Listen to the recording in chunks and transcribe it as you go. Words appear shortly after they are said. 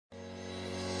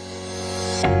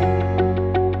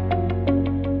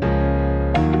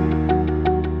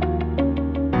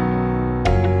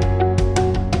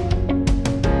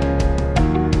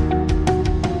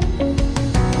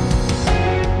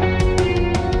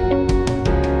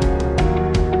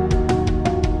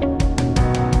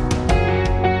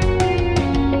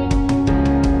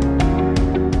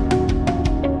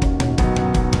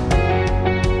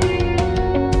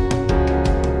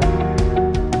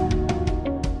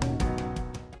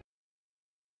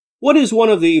What is one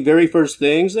of the very first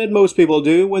things that most people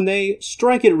do when they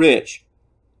strike it rich?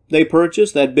 They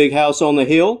purchase that big house on the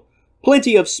hill,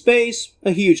 plenty of space,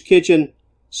 a huge kitchen,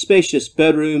 spacious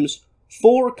bedrooms,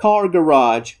 4-car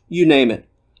garage, you name it,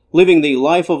 living the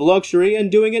life of luxury and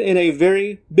doing it in a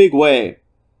very big way.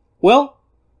 Well,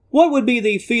 what would be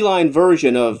the feline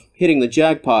version of hitting the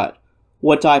jackpot?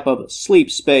 What type of sleep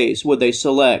space would they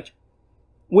select?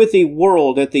 With the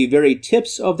world at the very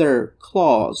tips of their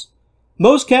claws,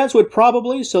 most cats would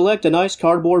probably select a nice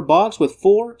cardboard box with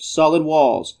 4 solid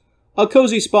walls, a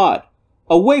cozy spot,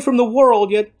 away from the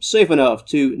world yet safe enough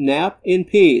to nap in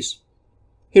peace.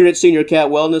 Here at Senior Cat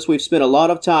Wellness, we've spent a lot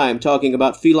of time talking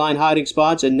about feline hiding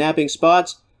spots and napping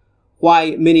spots,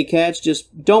 why many cats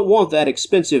just don't want that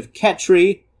expensive cat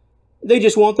tree, they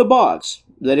just want the box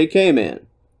that it came in.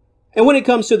 And when it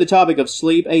comes to the topic of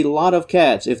sleep, a lot of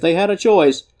cats, if they had a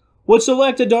choice, would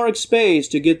select a dark space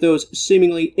to get those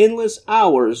seemingly endless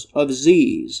hours of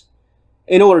Z's.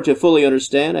 In order to fully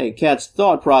understand a cat's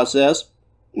thought process,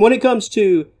 when it comes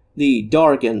to the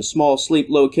dark and small sleep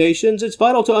locations, it's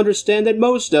vital to understand that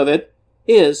most of it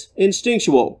is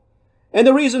instinctual. And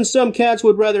the reason some cats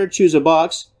would rather choose a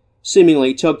box,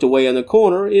 seemingly tucked away in the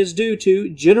corner, is due to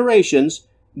generations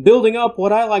building up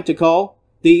what I like to call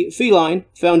the feline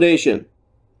foundation.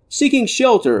 Seeking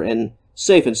shelter and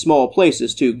safe and small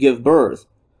places to give birth,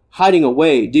 hiding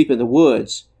away deep in the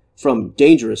woods from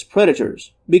dangerous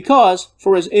predators, because,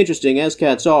 for as interesting as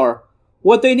cats are,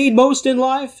 what they need most in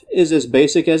life is as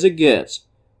basic as it gets.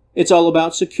 It's all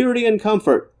about security and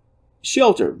comfort,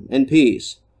 shelter and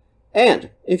peace.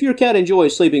 And if your cat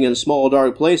enjoys sleeping in small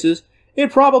dark places,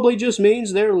 it probably just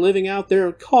means they're living out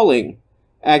their calling,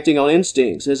 acting on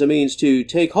instincts as a means to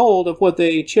take hold of what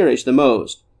they cherish the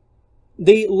most.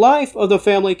 The life of the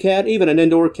family cat, even an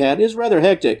indoor cat, is rather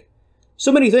hectic.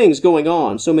 So many things going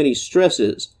on, so many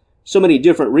stresses, so many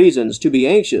different reasons to be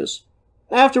anxious.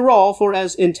 After all, for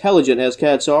as intelligent as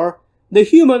cats are, the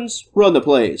humans run the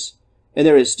place, and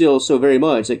there is still so very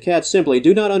much that cats simply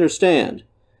do not understand.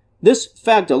 This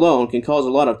fact alone can cause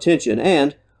a lot of tension,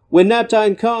 and when nap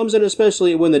time comes, and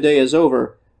especially when the day is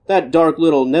over, that dark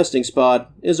little nesting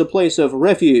spot is a place of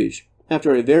refuge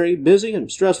after a very busy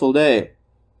and stressful day.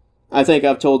 I think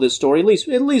I've told this story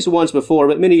at least once before,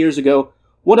 but many years ago,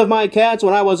 one of my cats,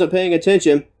 when I wasn't paying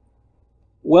attention,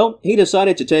 well, he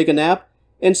decided to take a nap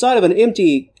inside of an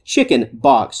empty chicken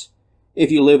box. If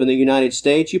you live in the United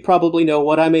States, you probably know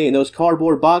what I mean. Those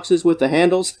cardboard boxes with the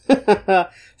handles.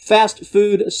 Fast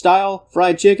food style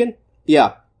fried chicken?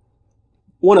 Yeah,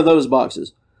 one of those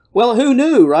boxes. Well, who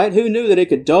knew, right? Who knew that it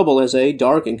could double as a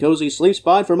dark and cozy sleep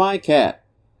spot for my cat?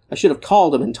 I should have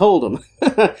called him and told him.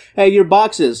 Hey,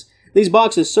 these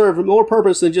boxes serve more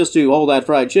purpose than just to hold that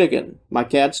fried chicken. My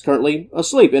cat's currently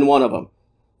asleep in one of them.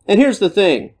 And here's the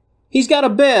thing. He's got a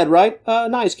bed, right? A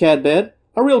nice cat bed.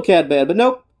 A real cat bed, but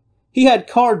nope. He had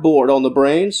cardboard on the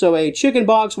brain, so a chicken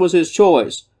box was his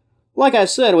choice. Like I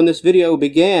said when this video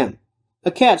began,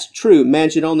 a cat's true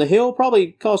mansion on the hill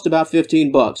probably cost about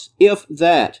 $15, if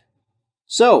that.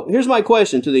 So, here's my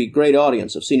question to the great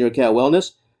audience of Senior Cat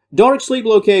Wellness. Dark sleep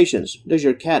locations. Does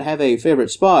your cat have a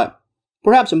favorite spot?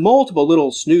 Perhaps multiple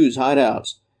little snooze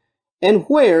hideouts. And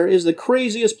where is the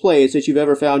craziest place that you've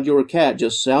ever found your cat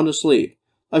just sound asleep?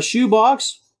 A shoe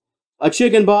box? A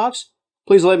chicken box?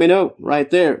 Please let me know right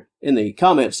there in the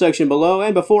comment section below.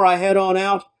 And before I head on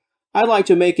out, I'd like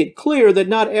to make it clear that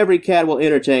not every cat will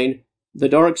entertain the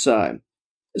dark side.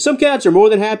 Some cats are more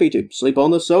than happy to sleep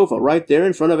on the sofa right there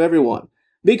in front of everyone.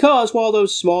 Because while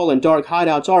those small and dark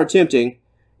hideouts are tempting,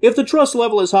 if the trust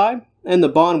level is high and the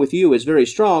bond with you is very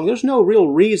strong, there's no real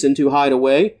reason to hide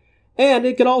away. And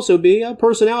it could also be a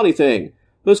personality thing.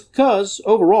 Because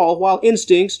overall, while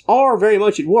instincts are very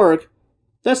much at work,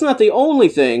 that's not the only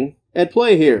thing at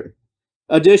play here.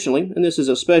 Additionally, and this is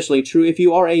especially true if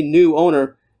you are a new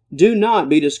owner, do not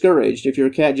be discouraged if your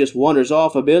cat just wanders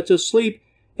off a bit to sleep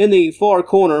in the far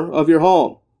corner of your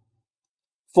home,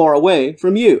 far away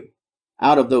from you,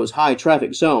 out of those high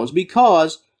traffic zones,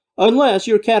 because unless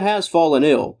your cat has fallen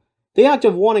ill, the act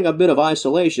of wanting a bit of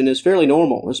isolation is fairly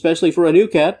normal, especially for a new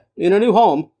cat in a new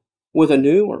home with a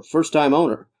new or first-time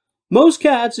owner. Most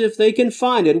cats, if they can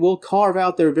find it, will carve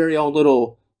out their very own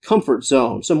little comfort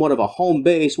zone, somewhat of a home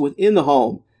base within the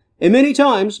home, and many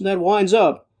times that winds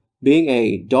up being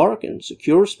a dark and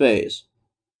secure space.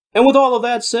 And with all of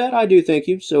that said, I do thank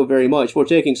you so very much for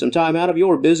taking some time out of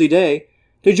your busy day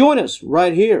to join us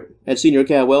right here at Senior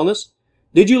Cat Wellness.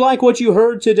 Did you like what you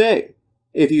heard today?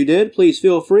 If you did, please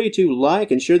feel free to like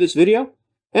and share this video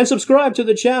and subscribe to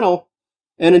the channel.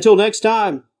 And until next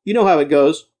time, you know how it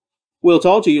goes. We'll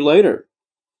talk to you later.